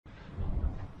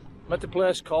I'm at a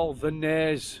place called the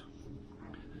Naze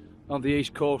on the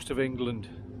east coast of England.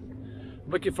 I'm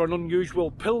looking for an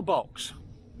unusual pillbox.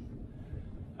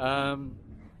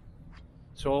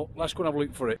 So let's go and have a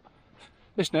look for it.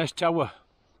 This Naze tower,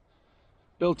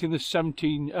 built in the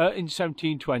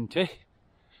 1720,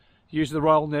 used the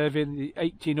Royal Navy in the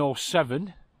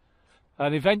 1807,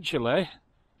 and eventually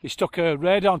they stuck a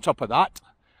radar on top of that,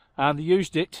 and they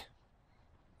used it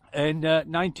in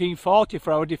 1940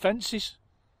 for our defences.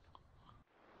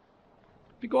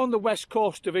 If you go on the west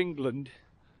coast of England,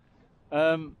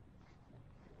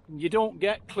 you don't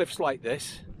get cliffs like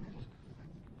this.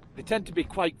 They tend to be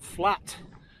quite flat.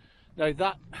 Now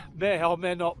that may or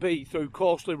may not be through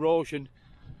coastal erosion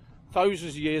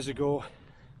thousands of years ago.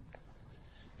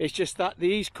 It's just that the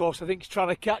east coast, I think, is trying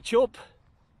to catch up.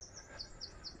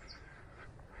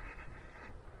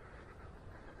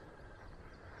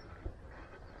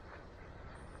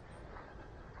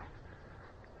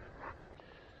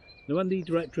 Now, when the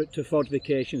Directorate of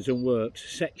Fortifications and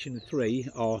Works, Section 3,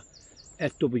 or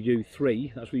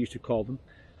FW3, that's what we used to call them,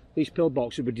 these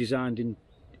pillboxes were designed in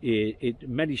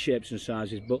many shapes and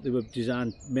sizes, but they were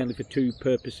designed mainly for two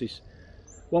purposes.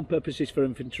 One purpose is for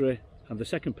infantry, and the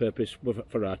second purpose was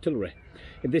for artillery.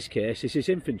 In this case, this is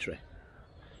infantry.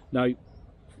 Now,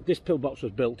 this pillbox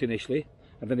was built initially,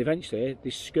 and then eventually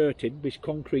this skirting, this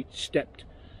concrete stepped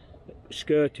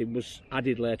skirting, was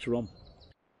added later on.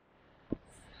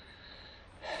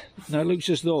 Now it looks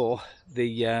as though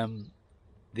the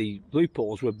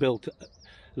loopholes were built a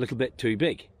little bit too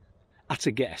big. That's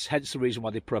a guess, hence the reason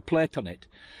why they put a plate on it.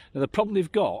 Now the problem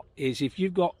they've got is if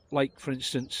you've got, like for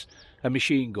instance, a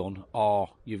machine gun, or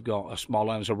you've got a small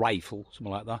arms, a rifle,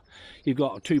 something like that, you've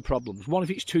got two problems. One,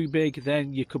 if it's too big,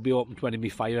 then you could be open to enemy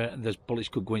fire and the bullets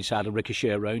could go inside and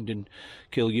ricochet around and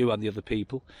kill you and the other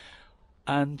people.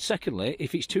 And secondly,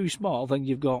 if it's too small, then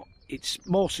it's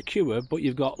more secure, but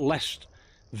you've got less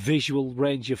visual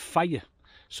range of fire.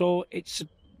 So it's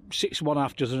 6 one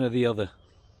half dozen of the other.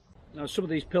 Now some of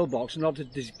these pillboxes, in order to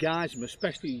disguise them,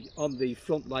 especially on the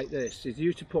front like this, is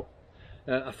used to put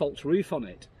a false roof on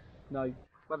it. Now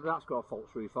whether that's got a false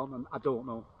roof on, I don't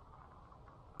know.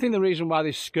 I think the reason why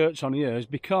this skirt's on here is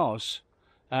because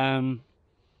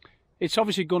it's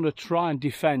obviously going to try and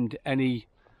defend any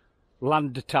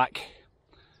land attack,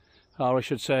 or I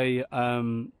should say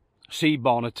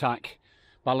seaborne attack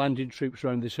by landing troops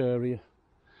around this area.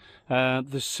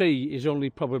 The sea is only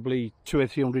probably 200 or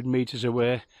 300 metres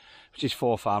away, which is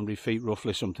 400 or 500 feet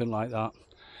roughly, something like that.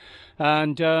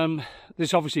 And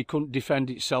this obviously couldn't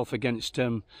defend itself against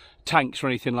tanks or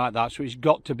anything like that, so it's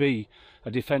got to be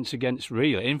a defence against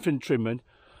real infantrymen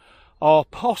or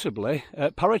possibly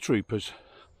paratroopers,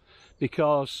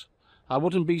 because I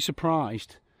wouldn't be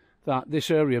surprised that this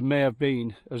area may have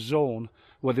been a zone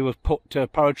where they would put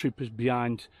paratroopers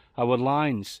behind our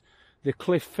lines. The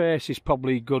cliff face is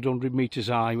probably a good 100 metres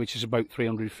high, which is about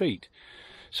 300 feet.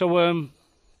 So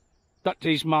that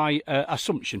is my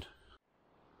assumption.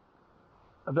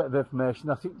 A bit of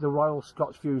information. I think the Royal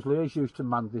Scots Fusiliers used to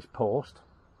man this post.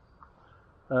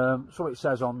 So it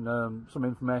says on some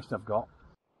information I've got.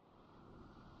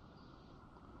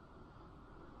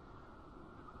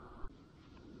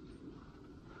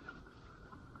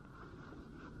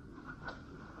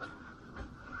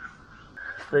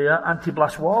 The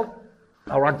anti-blast wall,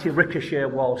 or anti-ricochet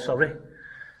wall, sorry.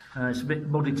 It's a bit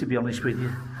muddy, to be honest with you.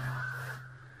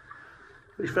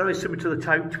 It's very similar to the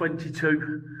Type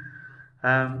 22.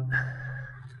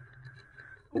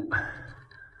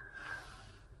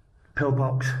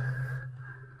 Pillbox.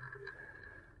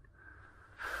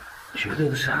 Show the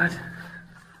other side.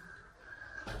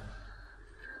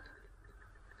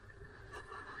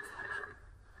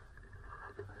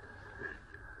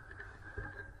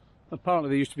 Apparently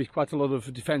there used to be quite a lot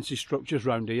of defensive structures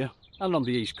around here and on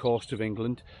the east coast of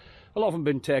England. A lot of them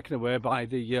been taken away by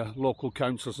the local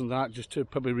councils and that, just to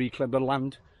probably reclaim the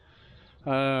land.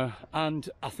 And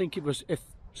I think it was, if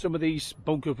some of these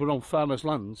bunkers were on farmers'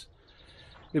 lands,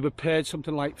 they were paid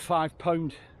something like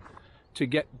 £5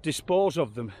 to dispose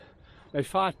of them. Now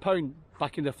 £5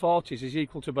 back in the 40s is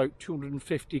equal to about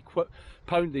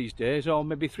 £250 these days, or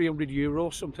maybe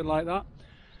 €300, something like that.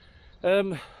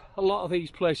 A lot of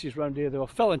these places around here, they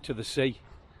fell into the sea.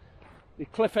 The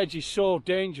cliff edge is so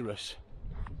dangerous,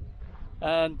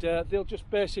 and they'll just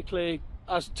basically,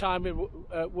 as time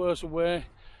wears away,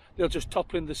 they'll just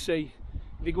topple in the sea.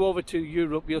 If you go over to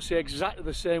Europe, you'll see exactly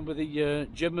the same with the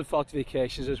German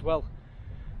fortifications as well.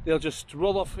 They'll just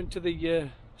roll off into the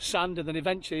sand, and then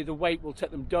eventually the weight will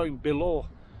take them down below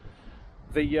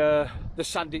the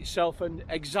sand itself. And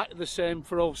exactly the same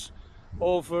for us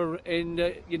over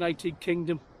in United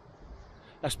Kingdom.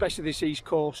 especially this east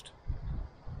coast.